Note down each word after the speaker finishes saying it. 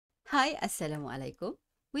Hi, Assalamualaikum.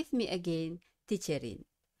 With me again, Teacher Rin.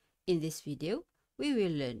 In this video, we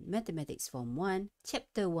will learn Mathematics Form 1,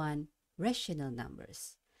 Chapter 1, Rational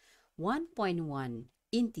Numbers. 1.1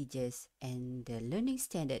 Integers, and the learning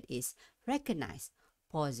standard is recognize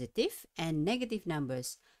positive and negative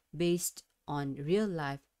numbers based on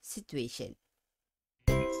real-life situation.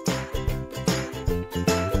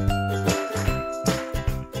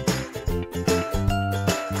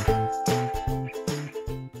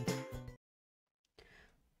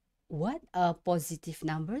 What are positive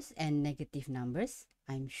numbers and negative numbers?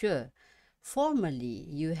 I'm sure formerly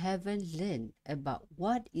you haven't learned about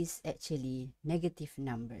what is actually negative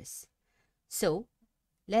numbers. So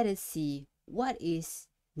let us see what is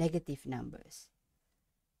negative numbers.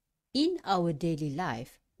 In our daily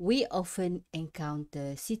life, we often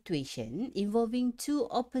encounter situations involving two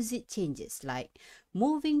opposite changes like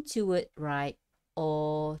moving toward right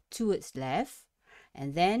or towards left,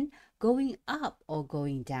 and then going up or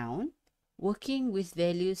going down, working with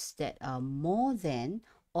values that are more than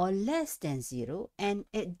or less than 0, and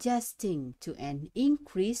adjusting to an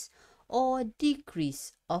increase or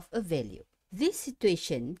decrease of a value. This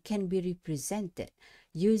situation can be represented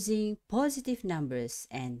using positive numbers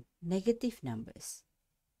and negative numbers.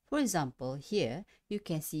 For example, here you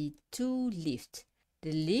can see two lifts.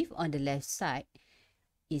 The lift on the left side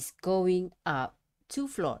is going up 2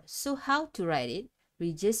 floors. So how to write it?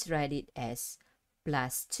 We just write it as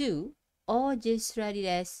 +2 or just write it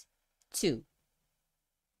as 2.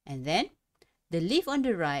 And then the lift on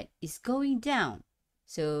the right is going down.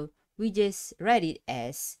 So we just write it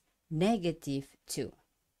as -2.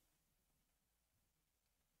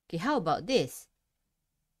 Okay, how about this?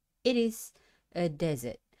 It is a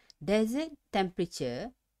desert. Desert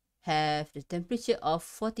temperature have the temperature of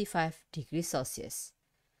 45 degrees Celsius.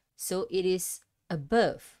 So it is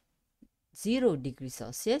above 0 degrees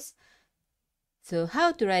Celsius. So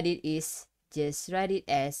how to write it is just write it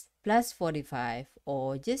as +45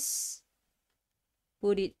 or just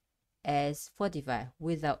put it as 45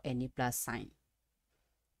 without any plus sign.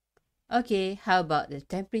 Okay, how about the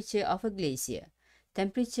temperature of a glacier?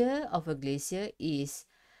 Temperature of a glacier is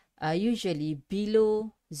usually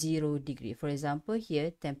below 0 degree. For example,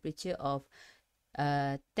 here temperature of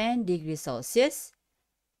 10 degrees Celsius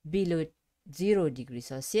below 0 degrees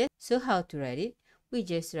Celsius. So how to write it? We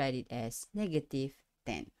just write it as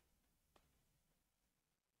 -10.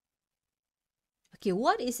 Okay,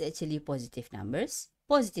 what is actually positive numbers?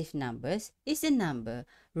 Positive numbers is a number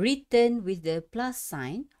written with the plus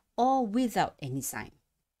sign or without any sign.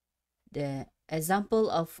 The example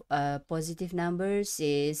of positive numbers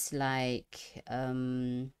is like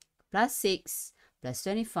 +6,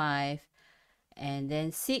 +25, and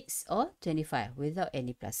then 6 or 25 without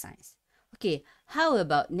any plus signs. Okay, how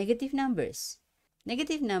about negative numbers?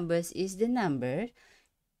 Negative numbers is the number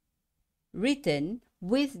written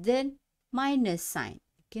with the minus sign.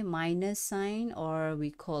 Okay, minus sign, or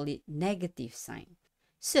we call it negative sign.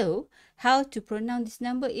 So, how to pronounce this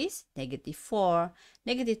number is -4,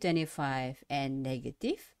 -25, and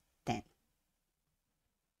 -10.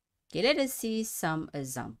 Okay, let us see some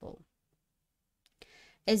example.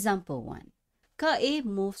 Example 1. Car A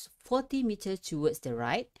moves 40 meters towards the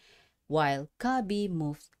right, while car B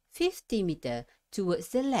moves 50 meters towards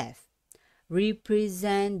the left.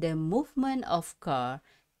 Represent the movement of car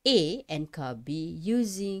A and car B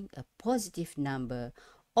using a positive number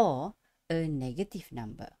or a negative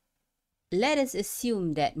number. Let us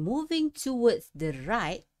assume that moving towards the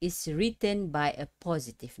right is written by a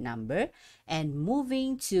positive number and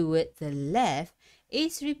moving toward the left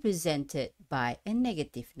is represented by a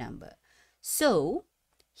negative number. So,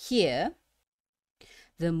 here,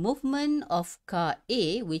 the movement of car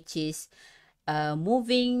A, which is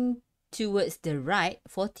moving towards the right,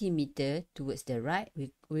 40 meters towards the right,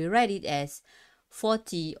 we write it as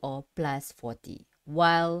 40 or +40.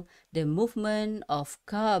 While the movement of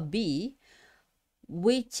car B,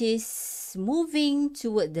 which is moving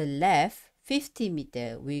toward the left, 50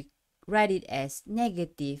 meters, we write it as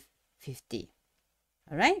 -50.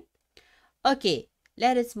 Alright? Okay,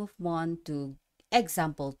 let us move on to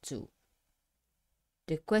example 2.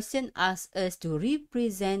 The question asks us to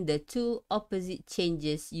represent the two opposite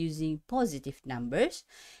changes using positive numbers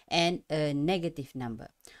and a negative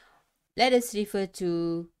number. Let us refer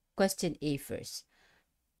to question A first.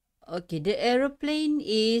 Okay, the aeroplane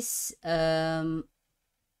is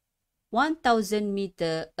 1,000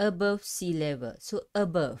 meters above sea level. So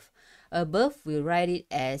above we write it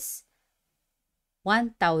as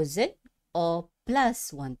 1,000 or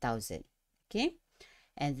 +1,000. Okay,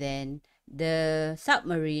 and then the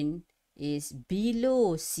submarine is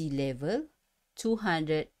below sea level.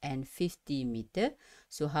 250 meter.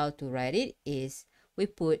 So how to write it is we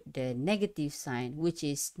put the negative sign, which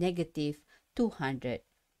is negative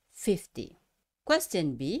 250.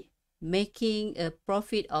 Question B, making a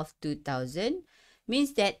profit of 2,000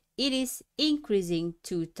 means that it is increasing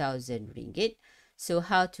 2,000 ringgit. So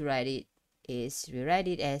how to write it is we write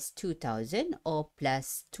it as 2,000 or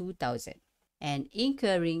plus 2,000. And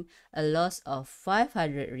incurring a loss of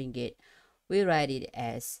 500 ringgit, we write it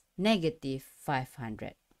as negative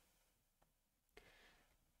 500.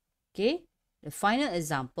 Okay, the final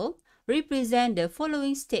example, represent the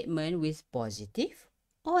following statement with positive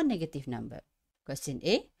or negative number. Question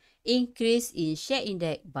A, increase in share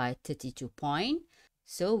index by 32 points.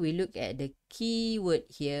 So we look at the keyword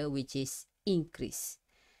here, which is increase.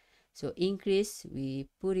 So increase, we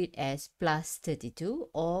put it as plus 32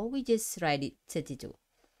 or we just write it 32.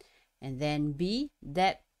 And then B,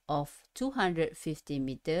 depth of 250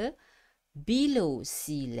 meter below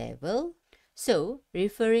sea level. So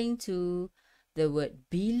referring to the word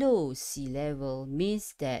below sea level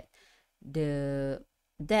means that the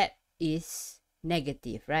depth is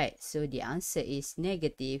negative, right? So the answer is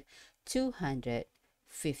negative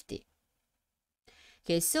 250.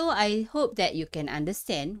 Okay, so I hope that you can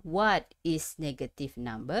understand what is negative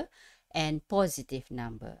number and positive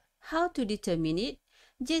number. How to determine it?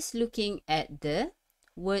 Just looking at the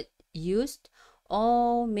word used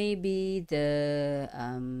or maybe the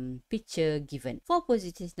picture given. For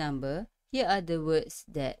positive number, here are the words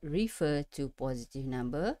that refer to positive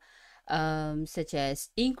number, such as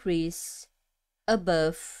increase,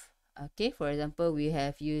 above. Okay, for example, we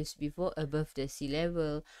have used before above the sea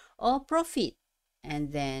level, or profit,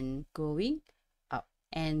 and then going up.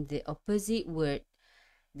 And the opposite word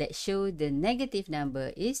that show the negative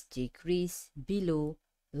number is decrease, below,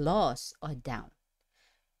 loss, or down.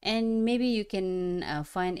 And maybe you can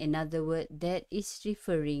find another word that is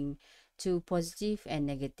referring to positive and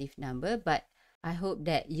negative number, but I hope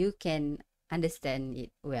that you can understand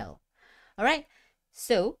it well. All right,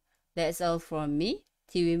 so that's all from me.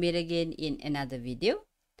 Till we meet again in another video.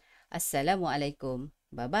 Assalamualaikum.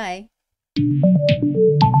 Bye-bye.